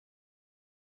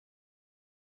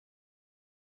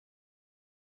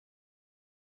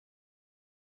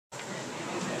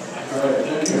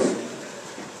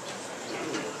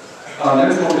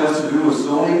Next one has to do with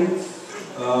zoning.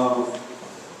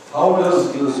 How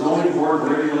does the zoning board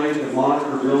regulate and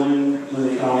monitor building in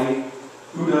the county?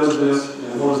 Who does this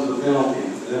and what is the penalty?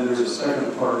 And then there's a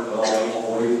second part that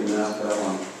I'll wait and ask that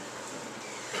one.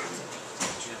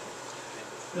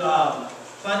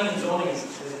 Planning and zoning,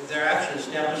 they're actually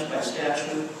established by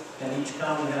statute, and each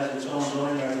county has its own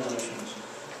zoning regulations.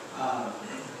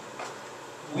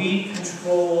 We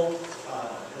control,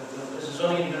 as a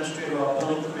zoning administrator, all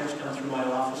building permits come through my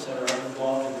office that are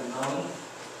involved in the county.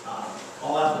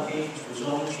 All applications for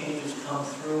zoning changes come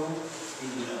through the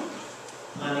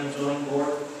planning and zoning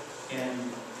board, and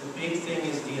the big thing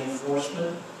is the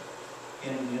enforcement.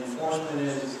 And the enforcement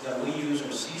is that we use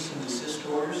our cease and desist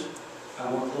orders. I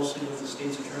work closely with the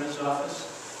state's attorney's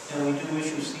office, and we do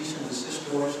issue cease and desist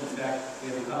orders. In fact, we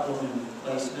have a couple of them in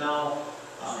place now.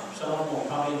 Some of them will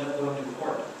probably end up going to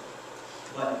court.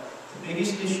 But the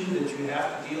biggest issue that you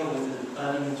have to deal with in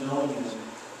planning and zoning is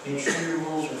make sure your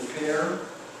rules are fair,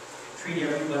 treat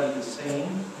everybody the same,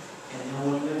 and then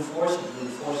when you enforce it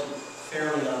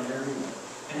fairly on everyone.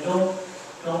 And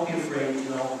don't be afraid,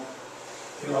 you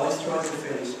always throw it in your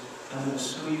face. I'm going to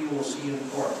sue you, we'll see you in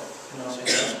court. And I'll say,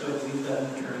 that's good, we've got an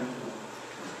attorney.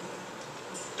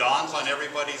 Dawn's on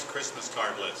everybody's Christmas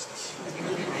card lists.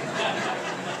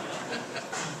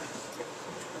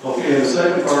 Okay, the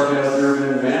second part, has there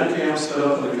been man camps set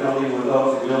up in the county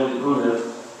without the building permit?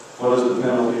 What is the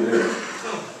penalty there?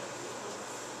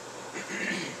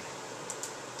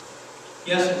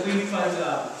 Yes, if we find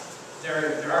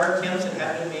there are attempts that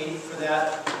have been made for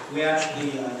that, we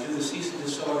actually do the cease and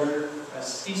desist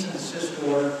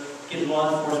order, get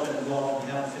law enforcement involved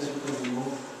and have them physically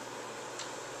removed.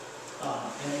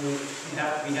 And we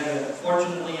have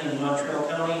fortunately in Montreal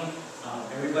County,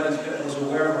 everybody was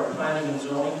aware of our planning and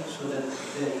zoning, so that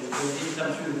they did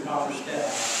come through the proper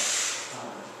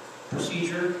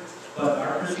procedure. But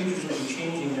our procedures will be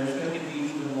changing. There's going to be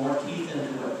even more teeth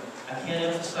into it. I can't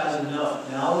emphasize enough.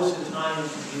 Now is the time to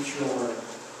get your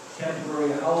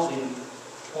temporary housing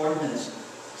ordinance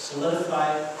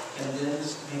solidified and then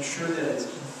make sure that it's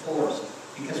enforced.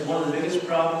 Because one of the biggest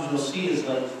problems you'll see is,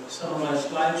 like some of my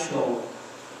slides show,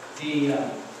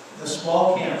 the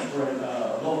small camps where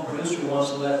a local producer wants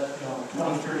to let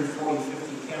 20, 30, 40,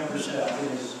 50 campers set up in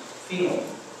his field.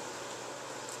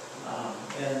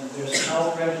 And there's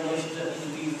health regulations that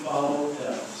need to be followed,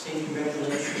 safety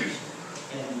regulations.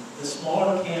 And the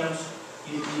smaller camps,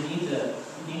 you need to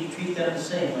treat them the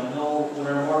same. I know when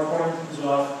our moratorium comes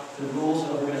off, the rules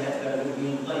that that are going to be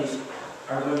in place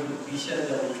are going to be said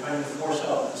that we're trying to force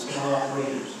out the small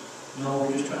operators. No,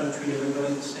 we're just trying to treat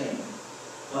everybody the same.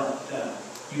 But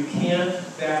you can't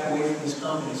back away from these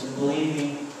companies, and believe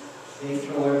me, they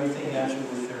throw everything at you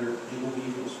with their legal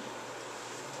vehicles.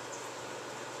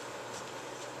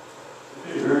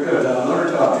 Okay, very good.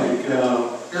 Another topic,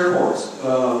 airports.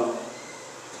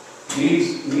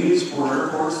 Needs for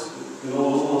airports, those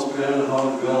will expand on how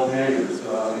to develop hangars.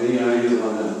 Any ideas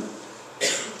on that?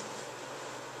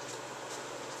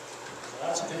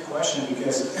 That's a good question,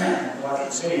 because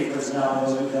Washington City, for example,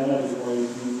 as we've done it before, you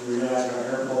realize our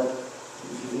airport, if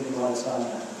you think about it's on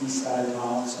the east side of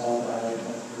town, south of Highway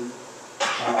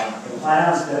 23. The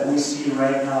plans that we see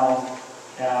right now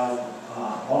have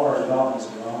all our developments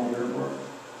around the airport,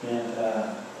 and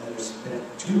there's been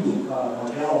two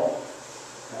hotel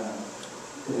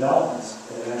developments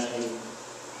that actually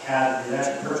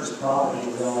purchased property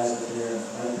and realized that they're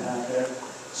right back there.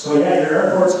 So yeah, your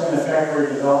airport's going to affect where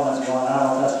your development's going. I don't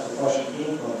know if that's where the question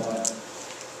came from, but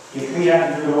if we had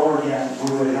to do it over again, we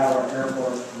would have our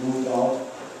airport moved out.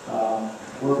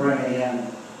 We're bringing in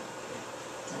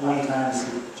 20 times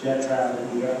the jet traffic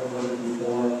we've ever looked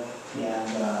before, and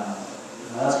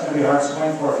that's going to be hard to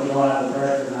swing for if you don't have the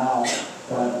pressure now.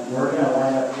 But we're going to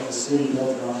wind up with a city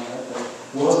built around the airport.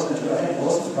 Williston, too. I think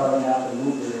Williston's probably going to have to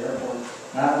move their airport.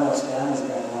 I don't know what Stanley's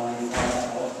got going on.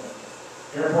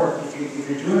 Airport, if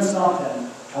you're doing something,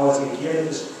 I would say get it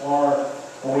as far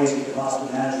away as you can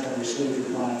possibly manage from your city if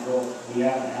you're planning growth. We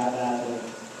haven't had that.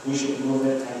 We should move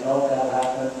it. I doubt that'll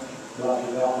happen throughout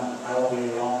development. I will be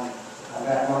wrong. I've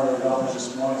had one of the developers this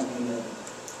morning meeting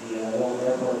the local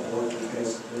airport board,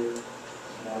 because there's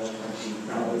going to be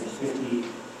probably 50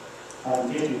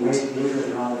 wasted acres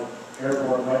around the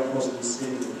airport right close to the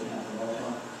city that we can't develop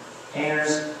on.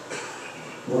 Hangars,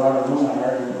 we're out of room on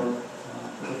our airport.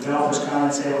 The developers come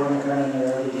and say, we're going to come in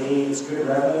there every day. It's good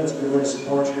revenue. It's a good way to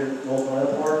support your local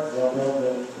airport. They'll build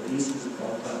the pieces,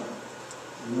 but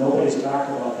nobody's talked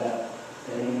about that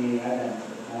at any meeting I've been to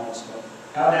now. So,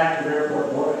 how an active airport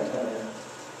board, I tell you.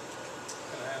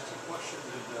 Can I ask a question?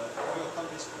 Did oil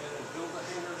companies come in and build the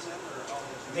hangars in, or how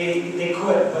did you They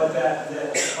could, but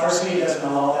our city doesn't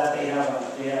allow that. They have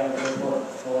an airport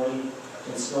authority,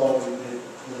 and so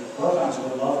the programs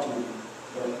would love to.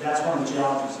 But that's one of the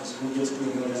challenges, is who gets to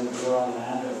who doesn't go on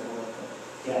land or for it. But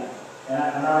yeah, and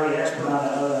I'm already expert on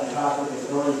that. Other than I talked with the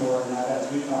authority board, and I've had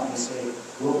 3 companies say,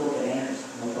 we'll put the hangars,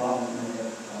 no problem. And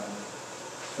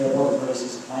the airport authority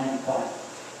is planning to apply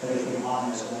everything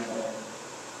on this one, but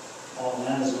all the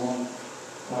land is owned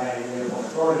by the airport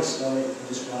authority, so they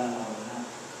just run out of that.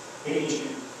 Big issue.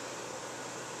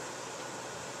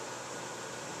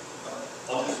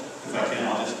 If I can,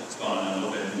 I'll just expound on that a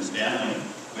little bit. In Stanley,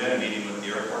 we had a meeting with the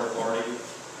airport authority,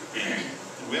 and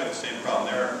we have the same problem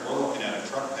there. We're looking at a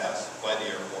truck pass by the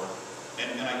airport,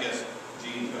 and I guess,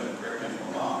 Gene, correct me if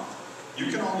I'm wrong, you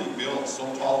can only build so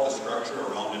tall of a structure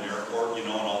around an airport, you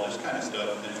know, and all this kind of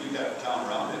stuff, and if you got a town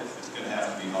around it, it's going to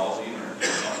have to be housing or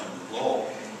something low.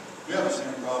 We have the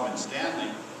same problem in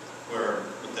Stanley, where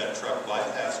with that truck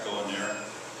bypass going there,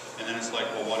 and then it's like,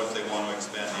 well, what if they want to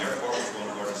expand the airport, which one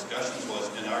of our discussions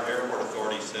was, and our airport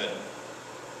authority said,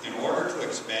 in order to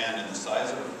expand in the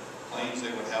size of planes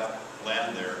they would have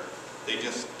land there, they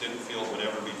just didn't feel it would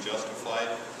ever be justified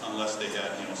unless they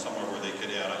had, you know, somewhere where they could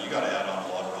add on. You got to add on a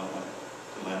lot of runway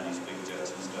to land these big jets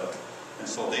and stuff. And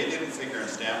so they didn't figure in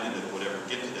Stanley that it would ever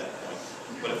get to that point.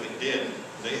 But if it did,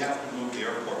 they have to move the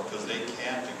airport because they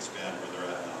can't expand where they're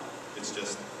at now. It's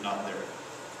just not there.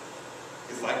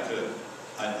 If I could,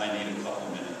 I need a couple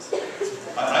minutes.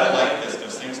 I like this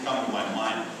because things come to my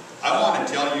mind. I want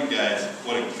to tell you guys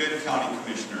what a good county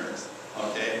commissioner is,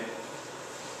 okay?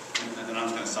 And I'm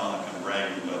just going to sound like I'm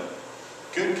bragging, but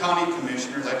good county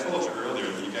commissioners, I told you earlier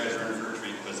that you guys are in for a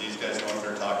treat because these guys know what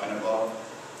they're talking about.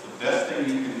 The best thing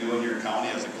you can do in your county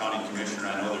as a county commissioner,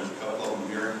 I know there's a couple of them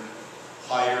here,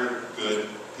 hire good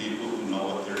people who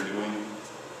know what they're doing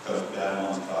because bad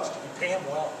ones cost you. Pay them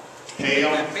well. Pay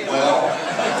them well.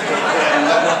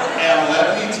 And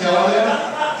let me tell you,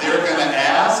 they're going to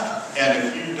ask, and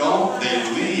if you don't, they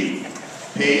leave.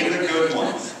 Pay the good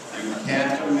ones. You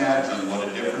can't imagine what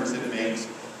a difference it makes,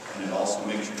 and it also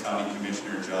makes your county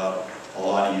commissioner job a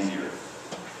lot easier.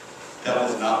 That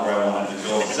was not where I wanted to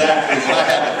go exactly, but I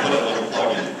had to put a little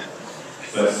plug in.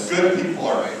 But good people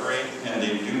are great, and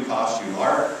they do cost you.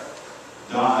 Don,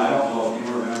 I don't know if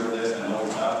you remember this, I know we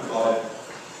talked about it,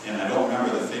 and I don't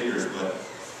remember the figures, but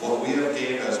what we have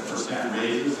gave as percent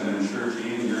raises, and I'm sure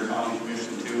Gene, your county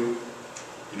commission too,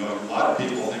 you know, a lot of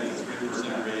people think the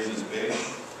 3% raise is big.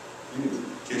 You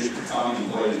kiss your county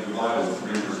employees goodbye with a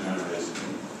 3% raise.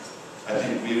 I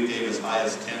think we gave as high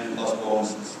as 10 plus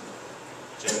bonuses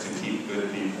just to keep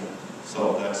good people.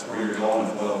 So that's where you're going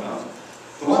if oil comes.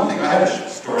 The one thing, I have a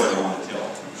story I want to tell.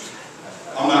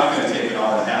 I'm not going to take it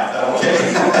all in half, that okay?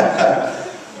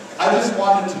 I just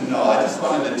wanted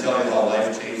to tell you how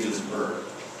life changes for.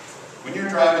 When you're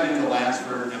driving into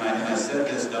Lansford, and I said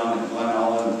this down in Glen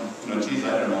Ellen, you know, geez,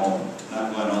 I don't know,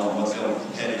 not Glen Ellen, what's the other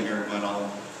heading here, Glen Ellen?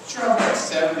 Drove like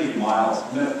 70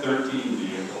 miles, met 13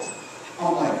 vehicles.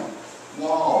 I'm like,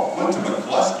 wow, went to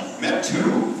McCluskey, met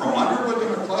 2 from Underwood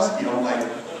to McCluskey. I'm like,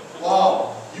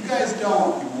 wow, you guys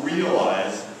don't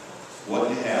realize what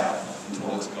you have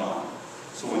until it's gone.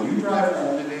 So when you drive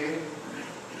home today,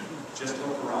 just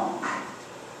look around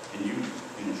and you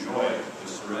enjoy the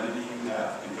serenity you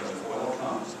have, because if oil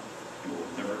comes, you will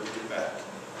never get it back.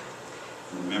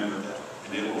 Remember that.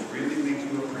 And it will really make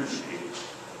you appreciate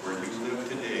where you live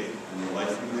today and the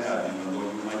life you have, even though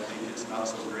you might think it's not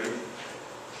so great.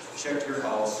 Check your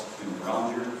house and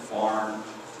around your farm,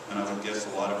 and I would guess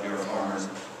a lot of you are farmers,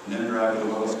 and then drive to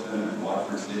Williston and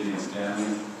Watford City and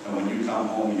Stanley, and when you come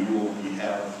home, you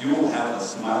will have a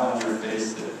smile on your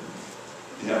face that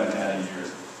you haven't had in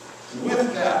years.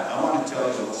 With that, I want to tell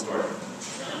you a little story.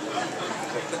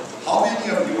 How many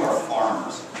of you are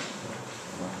farmers?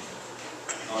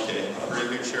 Okay, a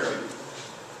pretty good share.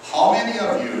 How many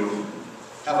of you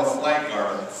have a flag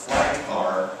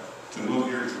car to move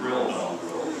your drill down the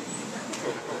road?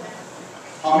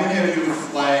 How many of you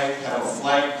have a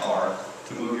flag car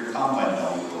to move your combine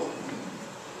down the road?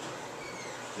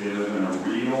 They live in a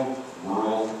real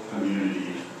rural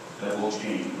community that will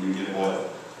change when you get oil.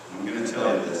 I'm going to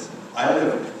tell you this. I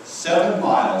live 7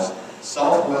 miles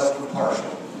southwest of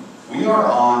Parshall. We are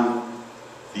on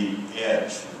the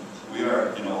edge. We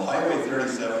are, you know, Highway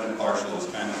 37 in Parshall is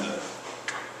kind of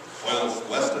the oil's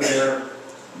west of there,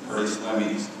 and pretty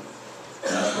slim east.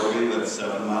 And that's where we live,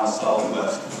 7 miles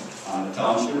southwest on the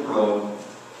township road.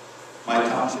 My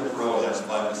township road has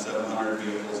 500 to 700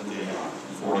 vehicles a day on,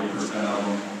 40% of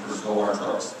them or so are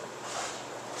trucks.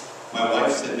 My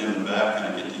wife's sitting in the back, and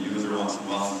I get to use her once in a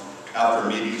while. After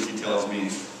a meeting, she tells me,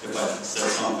 if I said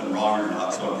something wrong or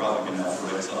not, so I'm probably gonna have to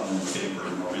write something in the paper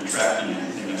and retracting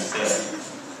anything I said.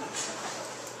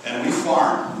 And we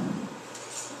farm.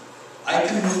 I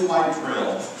can move my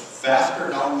drill faster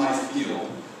down my field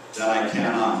than I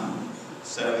can on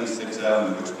 76th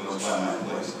Avenue, which goes by my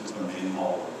place. It's a main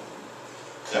hall.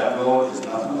 That road is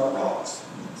nothing but rocks.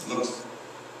 It looks,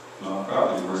 well,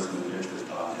 probably worse than the pictures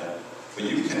Don had. But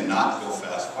you cannot go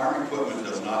fast. Farm equipment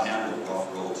does not handle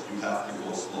rough roads. You have to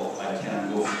go slow. I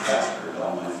can go faster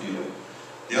down my field.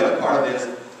 The other part of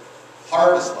this,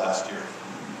 harvest last year.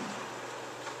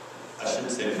 I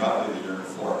should say probably the year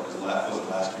before, because was it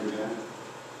last year, Jen?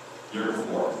 Year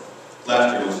before.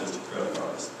 Last year was just a credit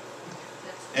harvest.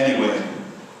 Anyway,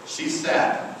 she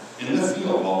sat in the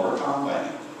field while we're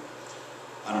combining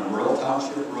on a rural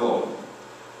township road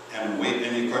and wait.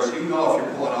 And of course, you know if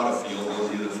you're pulling out a field, those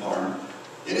of you that farm,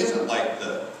 it isn't like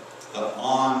the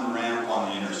on-ramp on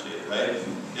the interstate, right?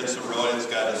 It's a road, it's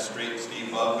got a straight,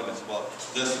 steep up, and it's about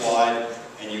this wide,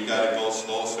 and you got to go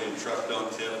slow so your truck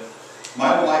don't tip.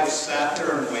 My wife sat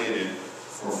there and waited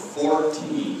for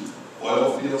 14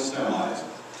 oil field semis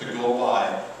to go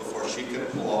by before she could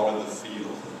pull out of the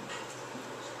field.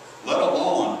 Let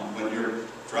alone when you're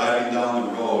driving down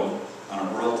the road on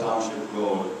a rural township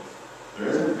road, there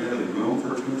isn't really room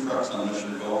for 2 trucks unless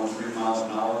you're going 3 miles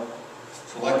an hour.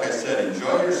 So like I said,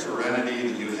 enjoy your serenity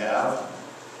that you have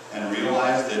and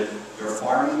realize that your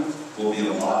farming will be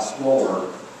a lot slower,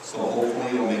 so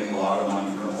hopefully you'll make a lot of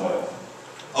money from oil.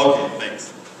 Okay,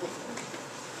 thanks.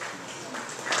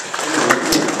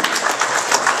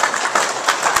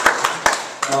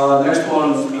 Next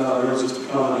one, there was just a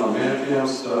comment on man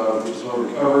camps, which is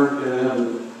already covered, and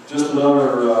then just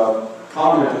another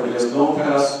comment, I guess, don't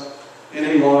pass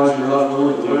any laws you're not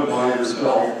willing to live by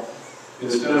yourself.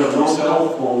 Instead of no cell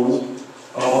phones,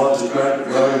 how about distracted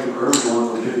driving for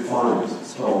everyone with big fines?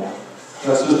 So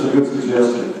that's just a good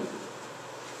suggestion.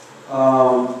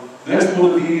 Next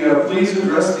one would be, please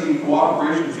address the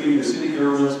cooperation between your city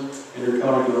governments and your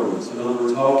county governments. In other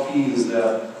words, how key is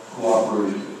that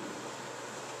cooperation?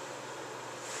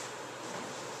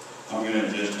 I'm going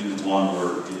to just use one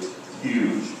word. It's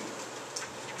huge.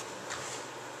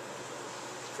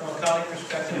 From a county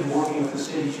perspective, working with the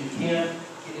cities, you can't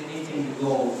get anything to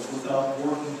go without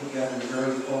working together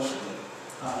very closely.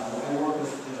 I work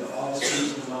with all the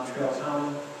cities in Montreal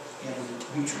County, and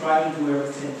we try to do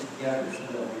everything together so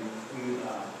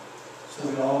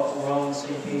that we're all on the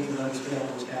same page and understand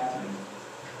what's happening.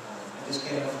 I just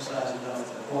can't emphasize enough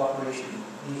the cooperation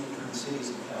needed between the cities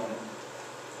and county.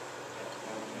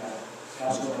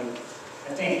 Absolutely.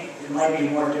 I think it might be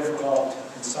more difficult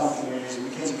in some communities.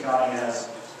 McKinsey County has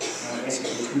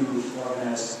basically 2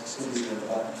 organized cities here,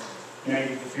 but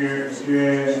if you're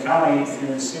in the county, if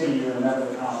you're in the city, you're a member of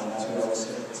the county. That's what I always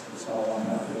say. It's all one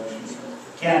population. So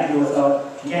you can't do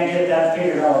without. If you can't get that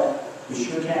figured out, you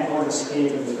sure can't go to the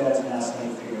state or the feds and ask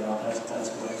them to figure it out. That's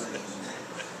what I say.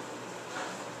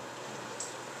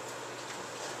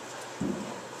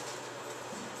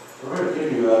 All right,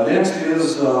 thank you. Next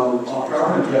is on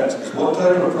property taxes. What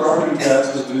type of property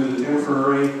taxes do the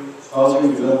temporary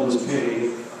housing developments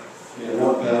pay, and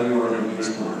what value are they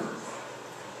based on?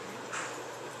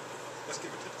 Let's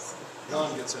give it to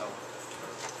Don gets out.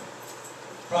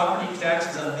 Property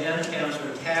taxes on man camps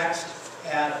are taxed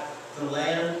at the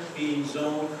land being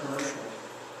zoned commercial.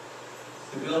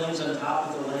 The buildings on top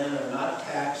of the land are not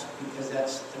taxed because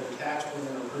they're taxed when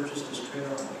they were purchased as trailer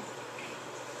homes.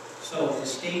 So the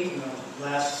state in the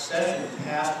last session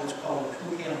passed what's called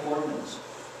a two-camp ordinance,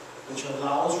 which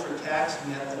allows for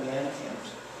taxing at the man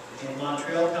camps. And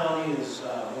Montreal County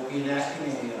will be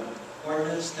enacting an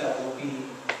ordinance that will be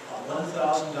a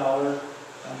 $1,000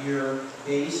 a year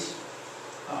base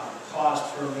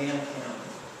cost for a man camp.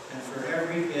 And for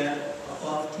every bed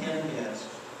above 10 beds,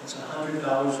 it's $100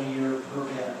 a year per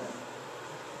bed.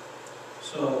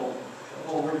 So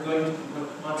what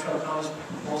Montreal County is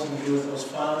proposing to do with those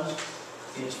funds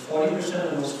is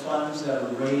 40% of those funds that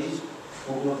are raised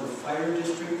will go to the fire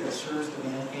district that serves the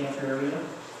man camp area.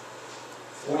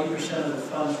 40% of the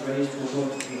funds raised will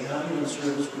go to the ambulance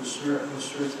service which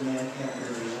serves the man camp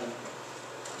area.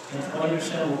 And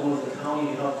 20% will go to the county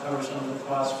to help cover some of the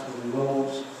costs for the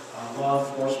roads, law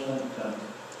enforcement,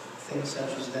 things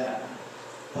such as that.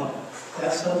 But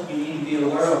that's something you need to be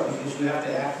aware of because you have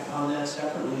to act upon that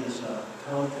separately as a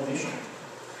county commission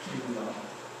to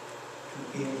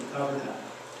be able to cover that.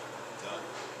 Done.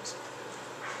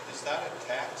 Is that a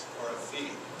tax or a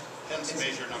fee? Hence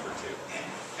measure number 2.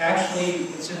 Actually,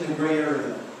 it's in the gray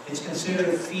area. It's considered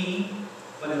a fee,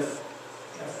 but if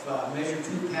measure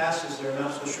 2 passes, they're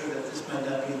not so sure that this might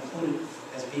not be included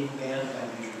as being banned by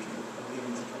measure 2 or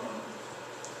being withdrawn.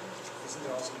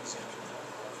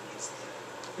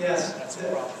 Yes,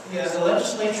 yeah, the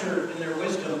legislature, in their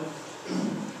wisdom,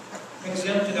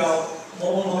 exempted out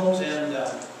mobile homes and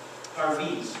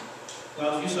RVs.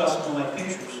 Well, you saw some of my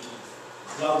pictures.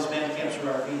 A lot of these man camps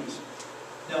are RVs.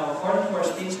 Now, according to our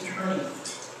state's attorney,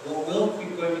 what we'll be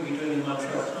going to be doing in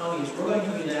Montreal County is we're going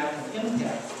to enact an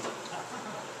impact fee.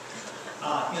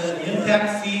 An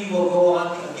impact fee will go on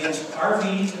against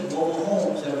RVs and mobile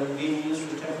homes that are being used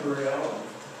for temporary outlets.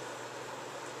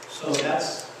 So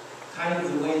that's kind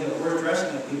of the way that we're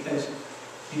addressing it, because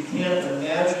you can't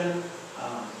imagine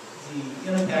the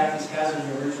impact this has on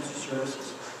your emergency services.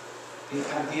 The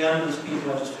ambulance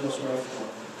people, I just feel sorry for.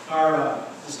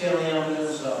 The Stanley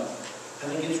ambulance, I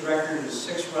think its record is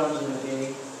 6 runs in a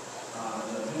day.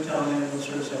 The Newtown ambulance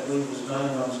service, I believe, was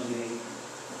 9 runs a day.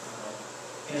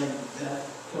 And that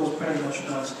goes pretty much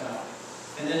nonstop.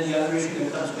 And then the other issue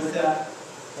that comes with that,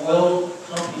 oil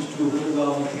companies do really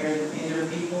well in pay their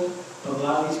people, but a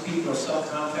lot of these people are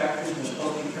subcontractors and they're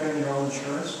supposed to be carrying their own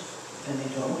insurance, and they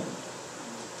don't.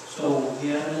 So the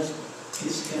ambulance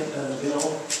gets hit on the bill,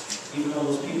 even though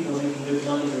those people are making good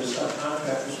money, they're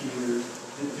subcontractors, so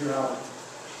they're out.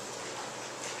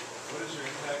 What is your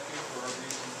impact fee for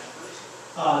RVs and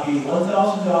The campers?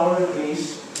 $1,000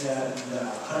 base and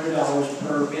 $100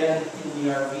 per bed in the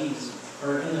RVs,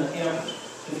 or in the campers.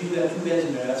 So if you've got 2 beds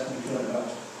in there, that's going to be $200.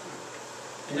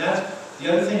 And that's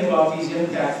the other thing about these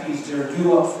impact fees, they're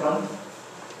due up front.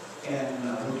 And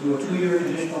we'll do a 2-year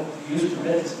conditional use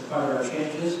permit, this is part of our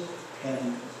changes.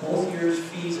 And both years'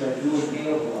 fees are due and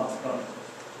payable up front.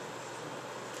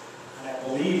 And I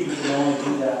believe we can only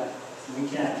do that, we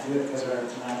can't do it because our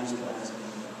land use plan isn't in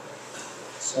there.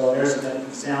 So there's an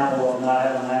example of not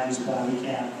having a land use plan, we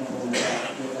can't implement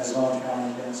that as Owen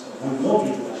County again, so we will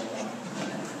be doing that.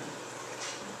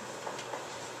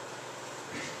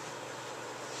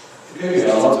 Okay,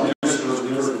 lots of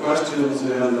different questions,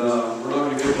 and we're not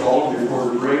going to get to all of them before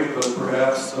the break, but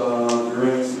perhaps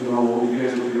during, you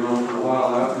guys will be around for a while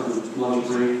after the lunch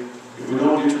break. If we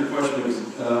don't get your questions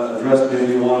addressed,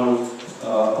 maybe you want to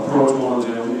approach one of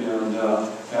them and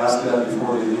ask that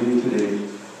before you leave today.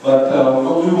 But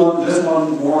we'll do this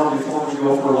one more before we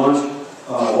go for lunch.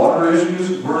 Water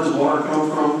issues, where does water come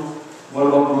from? What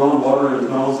about groundwater in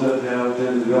towns that have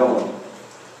been developed?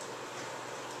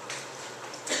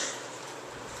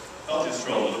 I'll just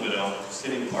throw a little bit out.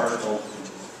 City of Parkville, which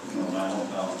is, my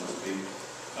hometown, so to speak,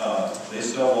 they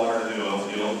sell water to the oil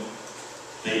field.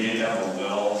 They did have a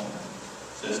well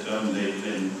system. They've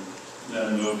been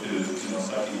then moved to,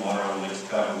 sucking water out of Lake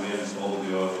Scotaway and sold to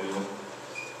the oil field.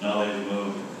 Now they've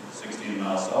moved 16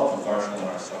 miles south of Parkville and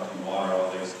are sucking water out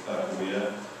of Lake Scotaway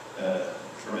at a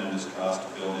tremendous cost to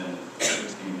build in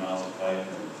 16 miles of pipe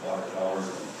and water towers.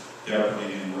 And they are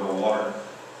putting in rural water.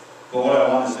 But what I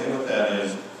want to say with that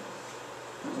is,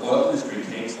 the oil industry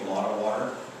takes a lot of water,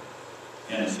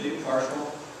 and the city of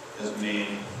Parkville has made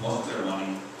most of their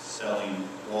money selling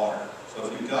water. So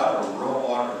if you've got a rural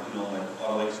water, like out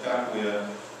of Lake Scotaway,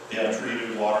 they have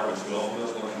treated water, which the oil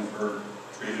field's looking for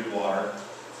treated water,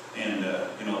 and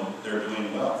they're doing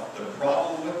well. The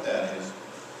problem with that is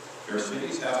your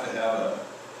cities have to have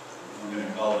I'm going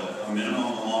to call it a minimum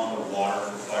amount of water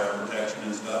for fire protection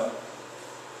and stuff.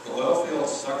 The oil field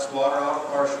sucks water out of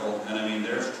Parkville, and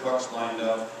there's trucks lined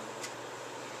up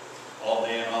all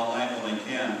day and all night when they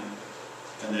can.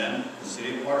 And then the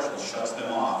city of Parkville shuts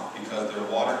them off because their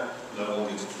water level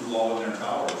gets too low in their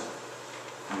towers.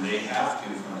 And they have to,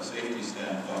 from a safety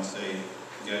standpoint, say,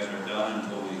 you guys are done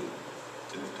until we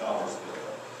get the towers filled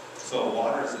up. So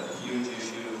water is a huge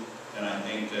issue, and I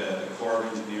think the Corps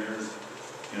of Engineers,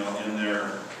 in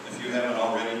their, if you haven't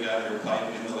already got your pipe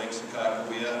into Lake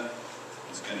Sakakawea,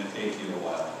 it's going to take you a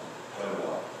while, quite a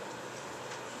while.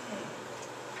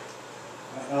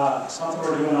 Something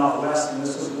we're doing out west, and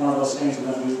this is one of those things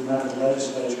when we met with the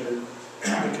legislature,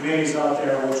 the communities out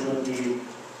there, which would be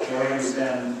Williams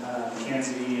and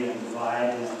McKenzie and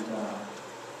Divide and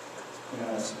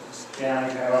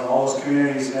Stanley, all those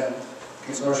communities have a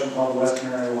consortium called the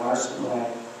Western Area Water Supply.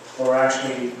 We're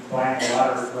actually buying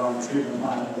water from a treatment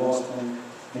plant in Boston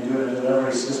and doing a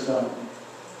delivery system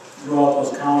throughout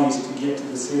those counties to get to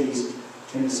the cities.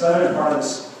 In the southern part of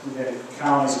the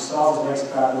counties, south of Lake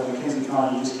Scotland, McKenzie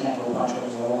County, you just can't go punch up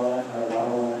water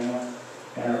anymore.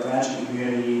 And our ranching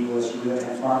community was really,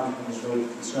 and farming was really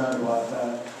concerned about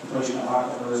depletion of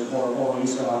aquifers or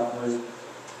overuse of aquifers.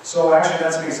 So actually,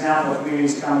 that's an example of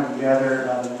communities coming together.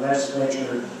 The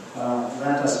legislature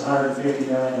lent us $150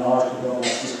 million to build that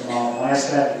system out. And I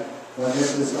said, when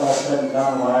this is all said and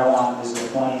done, what I want is a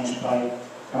 20-inch pipe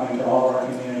coming to all of our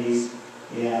communities,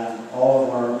 and all of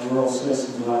our rural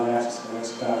citizens will have access to Lake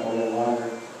Scotaway water,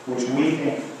 which we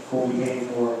think will be paid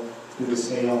for through the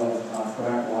sale of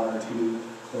frac water to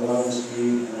the oil industry,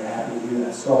 and they're happy to do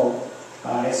that. So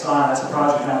that's a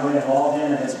project I'm really involved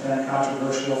in, and it's been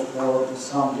controversial for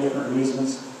some different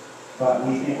reasons, but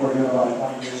we think we're doing about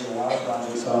 20 years of water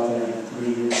projects out there in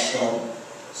 3 years.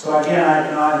 So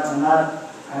again,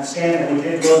 I'm saying that we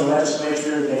did go to the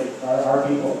legislature, that our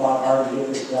people fought hard to get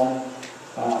this done.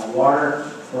 Water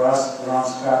for us around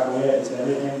Scottsdale is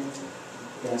everything,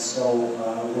 and so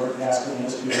we're asking the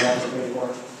industry to help us pay for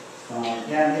it.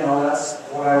 And that's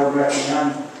what I would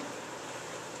recommend.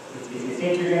 If you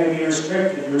think you're going to be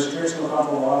restricted, your restriction will come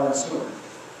from water and sewer.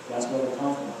 That's where it'll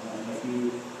come from.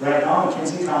 And right now,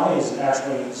 McKinsey County is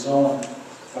actually zoned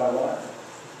by water.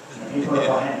 And people are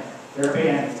buying. They're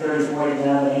paying 30, 40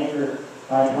 grand an acre,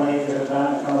 20 acres at a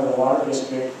time to come to the water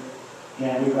district.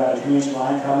 And we've got a 2-inch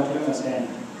line coming to them and saying,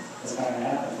 it's not going to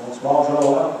happen. Folks, well,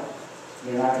 drill well.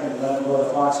 You're not going to let them go to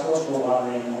Fox Hills for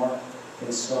water anymore.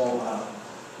 And so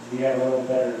we have a little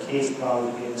better case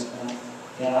probably to get this done.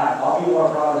 And I'll be more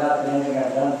proud of that than anything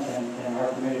I've done in our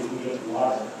community if we get the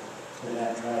water for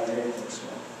that dry area. So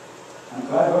I'm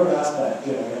glad whoever asked that.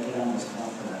 Good, I got to get on this one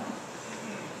for that.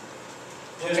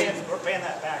 We're paying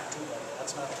that back too, but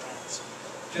that's not a grant.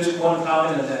 Just one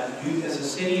comment on that. You, as a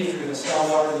city, if you're going to sell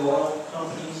water to oil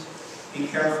companies, be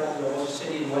careful. There was a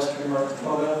city in western North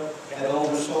Dakota that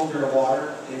oversold their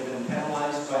water. They've been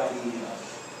penalized by the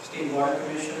State Water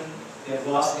Commission. They have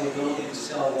lost the ability to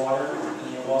sell water, and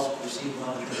they have also received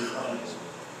monetary fines.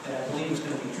 And I believe it's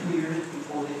going to be 2 years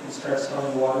before they can start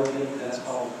selling water again. That's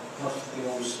how much they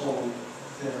oversold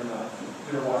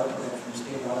their water permit from the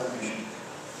State Water Commission.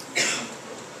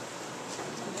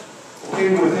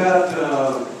 Okay, with that,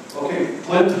 okay,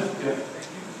 Clint? Yeah.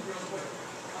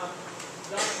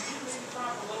 Don, could you maybe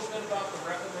talk a little bit about the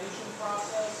reclamation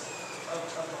process of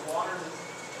the water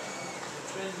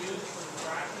that's been used for the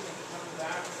fracking and coming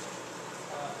back?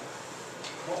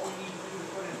 What we need to do to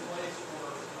put in place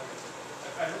for,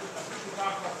 I heard you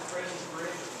talk about the Fraser's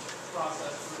Bridge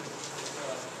process for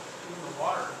doing the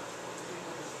water.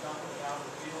 People just dumping it out in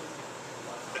the field.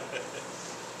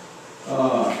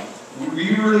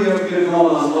 We really have to get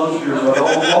going on lunch here, but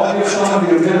I'll give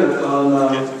somebody a minute on,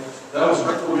 that was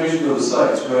reclamation of the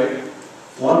sites, right?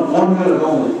 One minute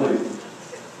only, please.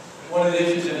 One of the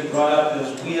issues that he brought up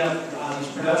is we have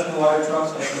these production water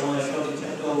trucks, like the one I showed you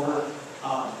tipped over.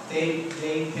 They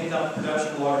pick up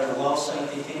production water at a well site,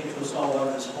 they take it to a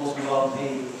saltwater disposal well,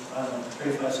 pay, I don't know,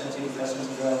 35 cents, 85 cents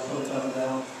a gallon, put it on the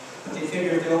ground. But they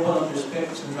figure if they open up their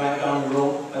spigots and drive down the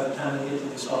road, by the time they get to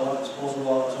the saltwater disposal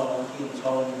well, it's all empty, it's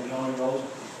all in your county roads.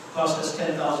 It cost us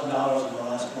 $10,000 in the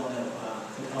last one that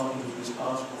the county was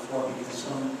responsible for because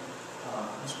some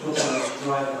unscrupulous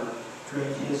driver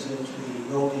drained his into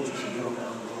the road ditches and drove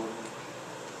down the road.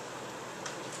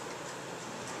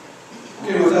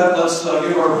 Okay, with that, let's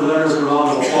give our presenters a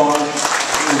round of applause.